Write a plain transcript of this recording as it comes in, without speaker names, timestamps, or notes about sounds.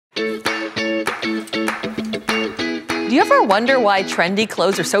Do you ever wonder why trendy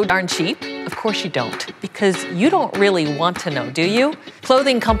clothes are so darn cheap? Of course you don't, because you don't really want to know, do you?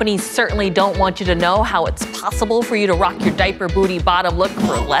 Clothing companies certainly don't want you to know how it's possible for you to rock your diaper booty bottom look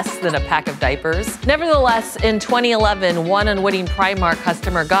for less than a pack of diapers. Nevertheless, in 2011, one unwitting Primark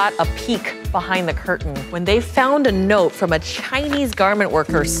customer got a peek behind the curtain when they found a note from a Chinese garment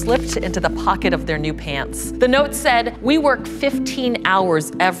worker slipped into the pocket of their new pants. The note said, "We work 15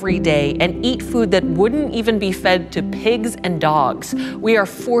 hours every day and eat food that wouldn't even be fed to pigs and dogs. We are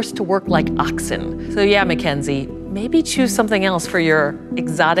forced to work like oxen." So yeah, Mackenzie, maybe choose something else for your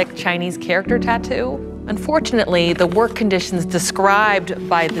exotic Chinese character tattoo. Unfortunately, the work conditions described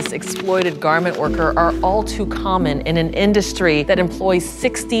by this exploited garment worker are all too common in an industry that employs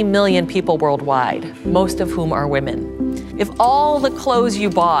 60 million people worldwide, most of whom are women. If all the clothes you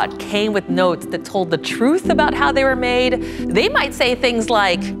bought came with notes that told the truth about how they were made, they might say things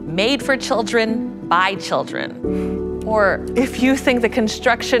like, "Made for children, by children." Or if you think the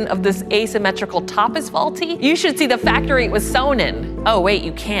construction of this asymmetrical top is faulty, you should see the factory it was sewn in. Oh wait,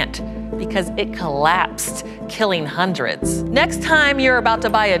 you can't, because it collapsed, killing hundreds. Next time you're about to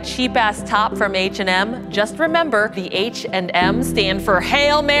buy a cheap-ass top from H&M, just remember the H and M stand for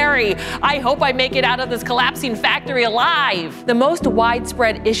Hail Mary. I hope I make it out of this collapsing factory alive. The most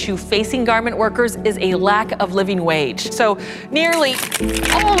widespread issue facing garment workers is a lack of living wage. So nearly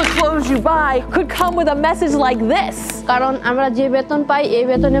all the clothes you buy could come with a message like this. কারণ আমরা যে বেতন পাই এই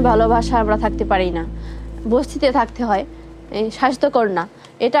বেতনে ভালোবাসা আমরা থাকতে পারি না। বস্তিতে থাকতে হয়, স্বাস্থ্যকর না।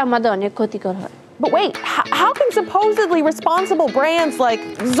 এটা আমাদের অনেক ক্ষতিকর হয়। But wait, how can supposedly responsible brands like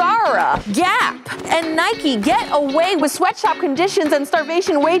Zara, Gap, and Nike get away with sweatshop conditions and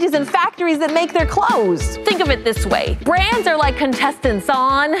starvation wages in factories that make their clothes? Think of it this way. Brands are like contestants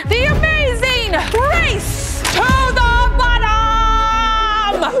on The Amazing Race to the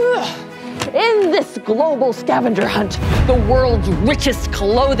Bottom! In this global scavenger hunt, the world's richest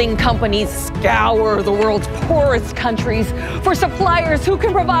clothing companies scour the world's poorest countries for suppliers who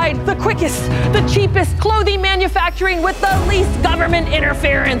can provide the quickest, the cheapest clothing manufacturing with the least government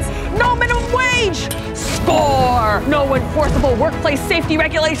interference. No minimum wage. Score! No enforceable workplace safety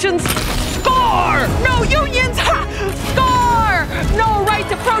regulations. Score! No unions. Ha! Score! No right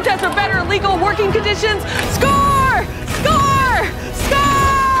to protest or better legal working conditions. Score! Score!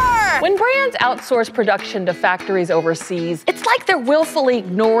 Score! When brands outsource production to factories overseas, it's like they're willfully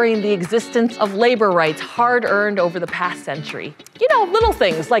ignoring the existence of labor rights hard-earned over the past century. You know, little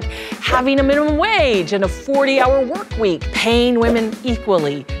things like having a minimum wage and a 40-hour work week, paying women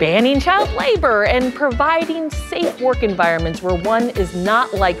equally, banning child labor, and providing safe work environments where one is not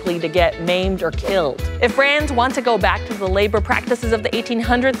likely to get maimed or killed. If brands want to go back to the labor practices of the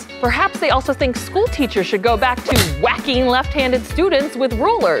 1800s, perhaps they also think school teachers should go back to whacking left-handed students with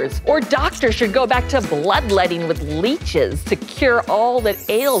rulers. Or doctors should go back to bloodletting with leeches to cure all that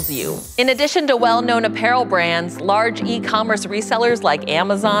ails you. In addition to well-known apparel brands, large e-commerce resellers like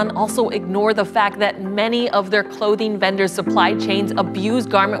Amazon also ignore the fact that many of their clothing vendors' supply chains abuse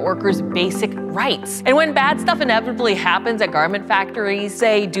garment workers' basic rights. And when bad stuff inevitably happens at garment factories,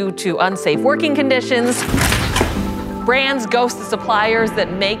 say due to unsafe working conditions, brands ghost the suppliers that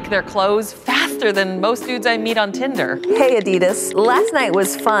make their clothes faster than most dudes I meet on Tinder. Hey Adidas, last night was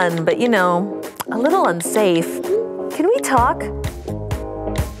fun, but you know, a little unsafe. Can we talk?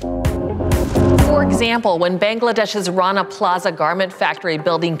 For example, when Bangladesh's Rana Plaza garment factory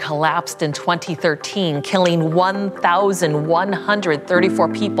building collapsed in 2013, killing 1,134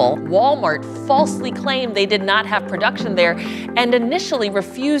 people, Walmart falsely claimed they did not have production there and initially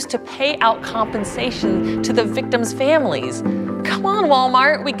refused to pay out compensation to the victims' families. Come on,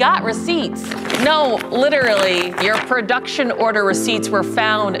 Walmart, we got receipts. No, literally, your production order receipts were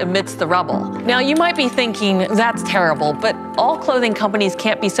found amidst the rubble. Now, you might be thinking, that's terrible, but all clothing companies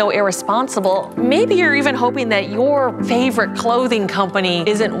can't be so irresponsible. Maybe you're even hoping that your favorite clothing company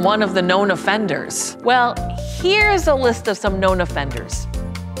isn't one of the known offenders. Well, here's a list of some known offenders.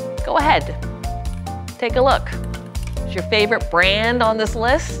 Go ahead, take a look. Is your favorite brand on this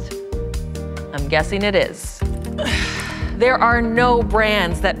list? I'm guessing it is. There are no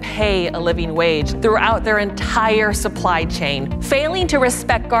brands that pay a living wage throughout their entire supply chain. Failing to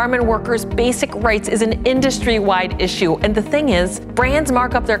respect garment workers' basic rights is an industry-wide issue. And the thing is, brands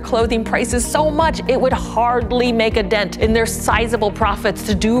mark up their clothing prices so much it would hardly make a dent in their sizable profits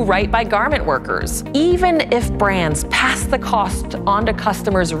to do right by garment workers. Even if brands pass the cost on to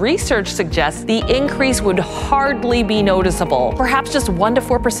customers, research suggests the increase would hardly be noticeable, perhaps just 1 to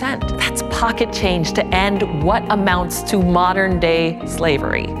 4%. That's pocket change to end what amounts to modern-day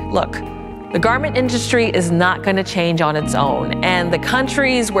slavery. Look, The garment industry is not going to change on its own, and the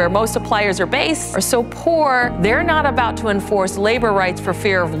countries where most suppliers are based are so poor, they're not about to enforce labor rights for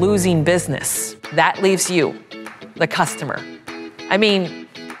fear of losing business. That leaves you, the customer. I mean,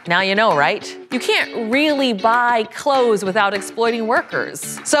 now you know, right? You can't really buy clothes without exploiting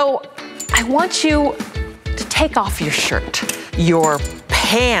workers. So I want you to take off your shirt, your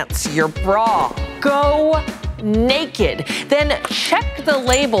pants, your bra. Go naked. Then check the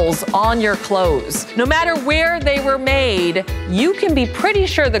labels on your clothes. No matter where they were made, you can be pretty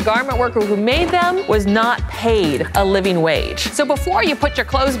sure the garment worker who made them was not paid a living wage. So before you put your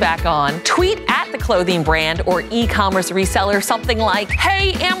clothes back on, tweet at the clothing brand or e-commerce reseller something like,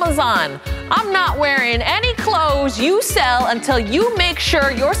 "Hey Amazon, I'm not wearing any clothes you sell until you make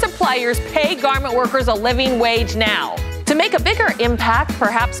sure your suppliers pay garment workers a living wage now." To make a bigger impact,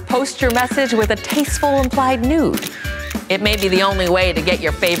 perhaps post your message with a tasteful implied nude. It may be the only way to get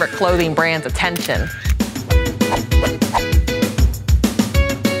your favorite clothing brand's attention.